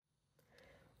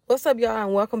What's up, y'all,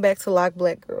 and welcome back to Lock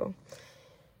Black Girl.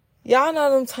 Y'all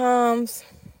know them times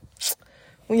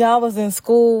when y'all was in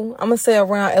school, I'm going to say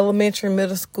around elementary,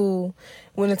 middle school,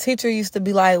 when the teacher used to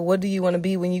be like, what do you want to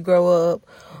be when you grow up?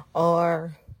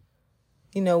 Or,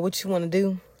 what you want to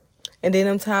do? And then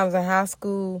them times in high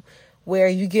school where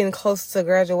you getting close to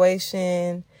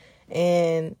graduation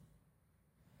and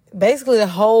basically the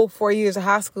whole 4 years of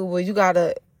high school where you got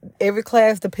to, every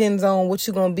class depends on what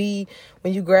you're going to be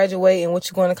when you graduate and what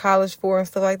you're going to college for and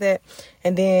stuff like that.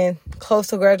 And then close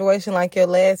to graduation, like your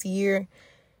last year,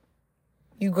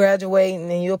 you graduate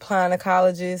and then you applying to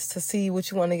colleges to see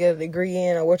what you want to get a degree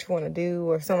in or what you want to do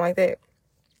or something like that.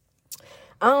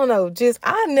 I don't know.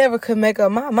 I never could make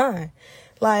up my mind.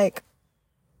 Like,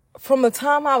 from the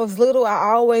time I was little,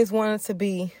 I always wanted to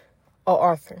be an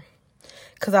author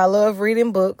because I love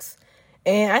reading books.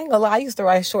 And I ain't gonna lie, I used to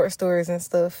write short stories and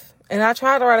stuff. And I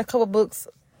tried to write a couple books,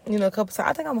 a couple times.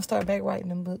 I think I'm gonna start back writing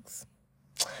them books.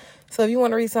 So if you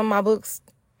want to read some of my books,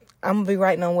 I'm gonna be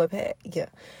writing on Wattpad. Yeah.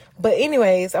 But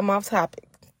anyways, I'm off topic.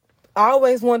 I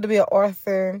always wanted to be an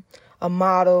author, a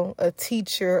model, a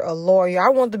teacher, a lawyer. I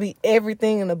wanted to be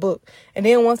everything in the book. And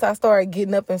then once I started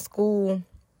getting up in school,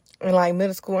 in like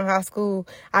middle school and high school,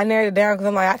 I narrowed it down because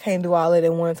I'm like, I can't do all that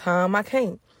at one time. I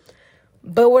can't.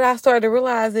 But what I started to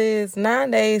realize is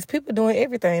nowadays people doing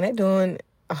everything. They're doing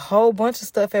a whole bunch of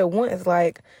stuff at once.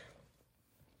 Like,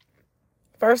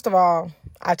 first of all,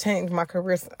 I changed my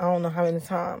career I don't know how many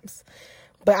times.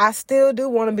 But I still do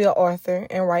want to be an author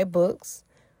and write books.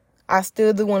 I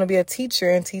still do want to be a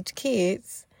teacher and teach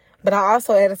kids. But I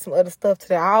also added some other stuff to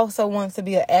that. I also want to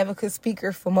be an advocate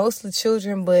speaker for mostly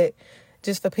children, but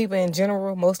just for people in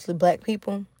general, mostly black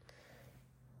people.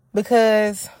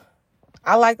 Because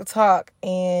I like to talk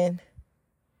and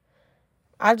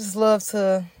I just love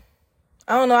to,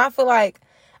 I don't know, I feel like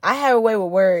I have a way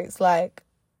with words. Like,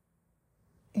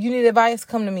 you need advice,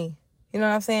 come to me. You know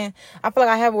what I'm saying? I feel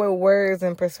like I have a way with words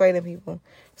and persuading people.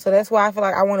 So that's why I feel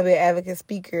like I want to be an advocate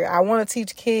speaker. I want to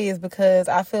teach kids because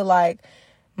I feel like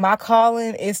my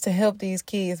calling is to help these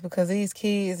kids because these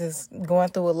kids is going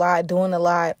through a lot, doing a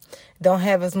lot, don't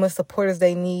have as much support as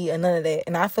they need and none of that.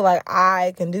 And I feel like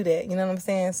I can do that. You know what I'm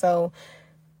saying? So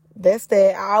that's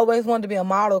that. I always wanted to be a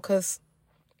model because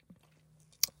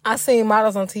I seen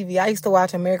models on TV. I used to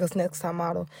watch America's Next Top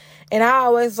Model. And I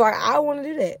always was like, I want to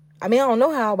do that. I mean, I don't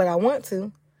know how, but I want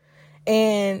to.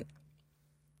 And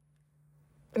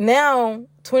now,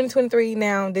 2023,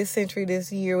 now, this century,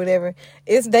 this year, whatever,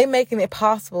 they making it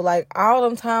possible. Like, all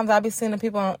them times I be seeing the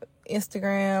people on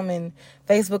Instagram and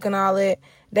Facebook and all that,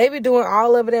 they be doing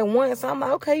all of it at once. So I'm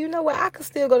like, okay, you know what? I could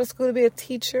still go to school to be a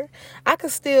teacher. I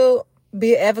could still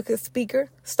be an advocate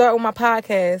speaker. Start with my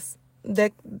podcast.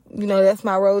 That's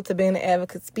my road to being an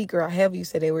advocate speaker. However you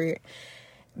say that word.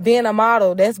 Being a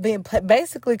model, that's being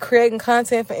basically creating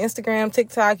content for Instagram,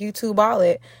 TikTok, YouTube, all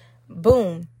that.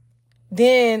 Boom.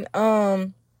 Then, I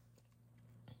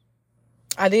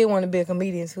did want to be a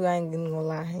comedian too. I ain't gonna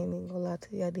lie. I ain't even gonna lie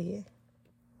to you.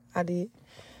 I did.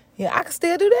 Yeah, I can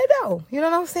still do that though. You know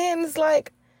what I'm saying? It's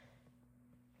like,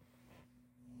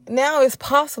 now it's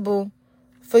possible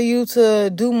for you to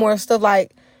do more stuff.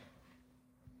 Like,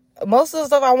 most of the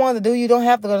stuff I wanted to do, you don't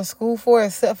have to go to school for,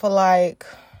 except for like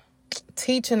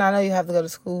teaching. I know you have to go to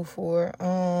school for.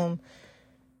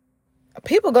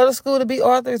 People go to school to be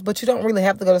authors, but you don't really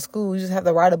have to go to school. You just have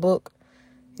to write a book.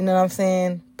 You know what I'm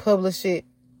saying? Publish it,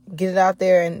 get it out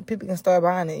there, and people can start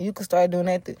buying it. You can start doing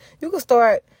that. You can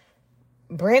start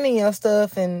branding your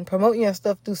stuff and promoting your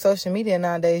stuff through social media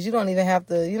nowadays. You don't even have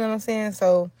to, you know what I'm saying?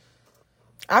 So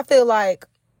I feel like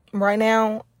right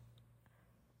now,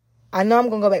 I know I'm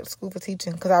going to go back to school for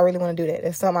teaching because I really want to do that.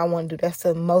 That's something I want to do. That's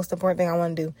the most important thing I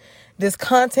want to do. This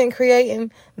content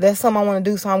creating, that's something I want to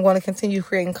do, so I'm going to continue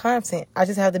creating content. I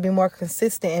just have to be more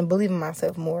consistent and believe in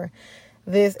myself more.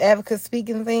 This advocate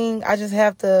speaking thing, I just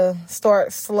have to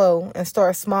start slow and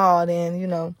start small, then,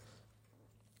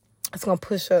 it's going to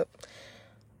push up.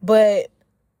 But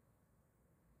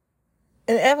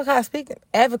an advocate,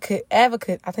 I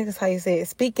think that's how you say it,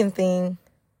 speaking thing,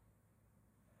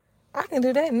 I can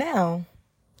do that now.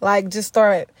 Like, just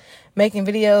start making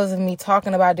videos of me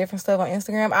talking about different stuff on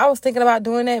Instagram. I was thinking about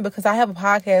doing that because I have a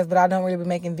podcast, but I don't really be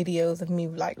making videos of me,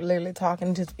 like, literally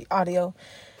talking, just be audio.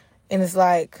 And it's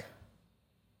like,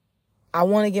 I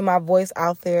want to get my voice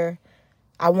out there.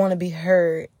 I want to be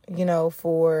heard,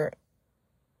 for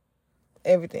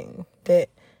everything.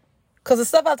 Because the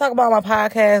stuff I talk about on my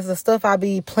podcast, the stuff I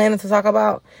be planning to talk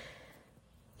about,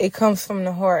 it comes from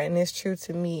the heart and it's true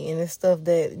to me. And it's stuff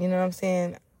that, you know what I'm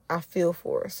saying, I feel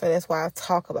for. So that's why I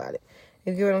talk about it.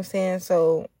 You get what I'm saying?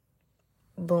 So,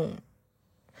 boom.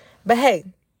 But hey,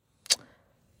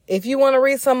 If you want to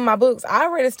read some of my books, I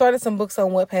already started some books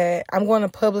on Wattpad. I'm going to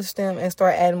publish them and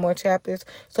start adding more chapters.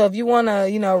 So if you want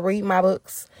to, read my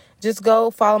books, just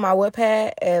go follow my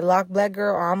Wattpad at Lock Black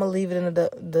Girl, or I'm going to leave it in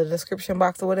the description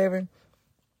box or whatever.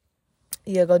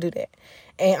 Yeah, go do that.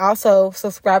 And also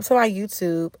subscribe to my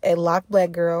YouTube at Lock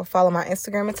Black Girl. Follow my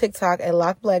Instagram and TikTok at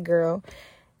Lock Black Girl.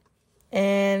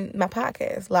 And my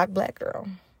podcast, Lock Black Girl.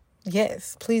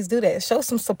 Yes, please do that. Show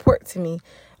some support to me.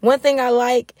 One thing I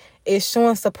like is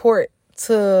showing support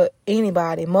to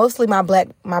anybody. Mostly my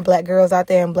black girls out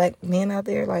there and black men out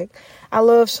there. Like, I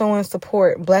love showing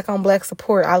support. Black on black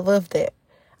support. I love that.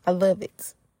 I love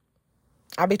it.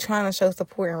 I be trying to show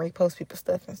support and repost people's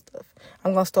stuff and stuff.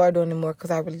 I'm going to start doing it more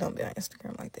because I really don't be on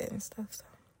Instagram like that and stuff. So,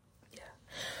 yeah.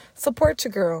 Support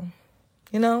your girl.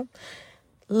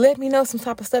 Let me know some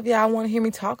type of stuff y'all want to hear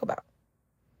me talk about.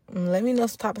 Let me know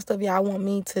some type of stuff y'all want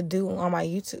me to do on my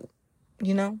YouTube.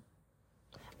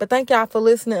 But thank y'all for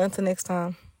listening. Until next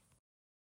time.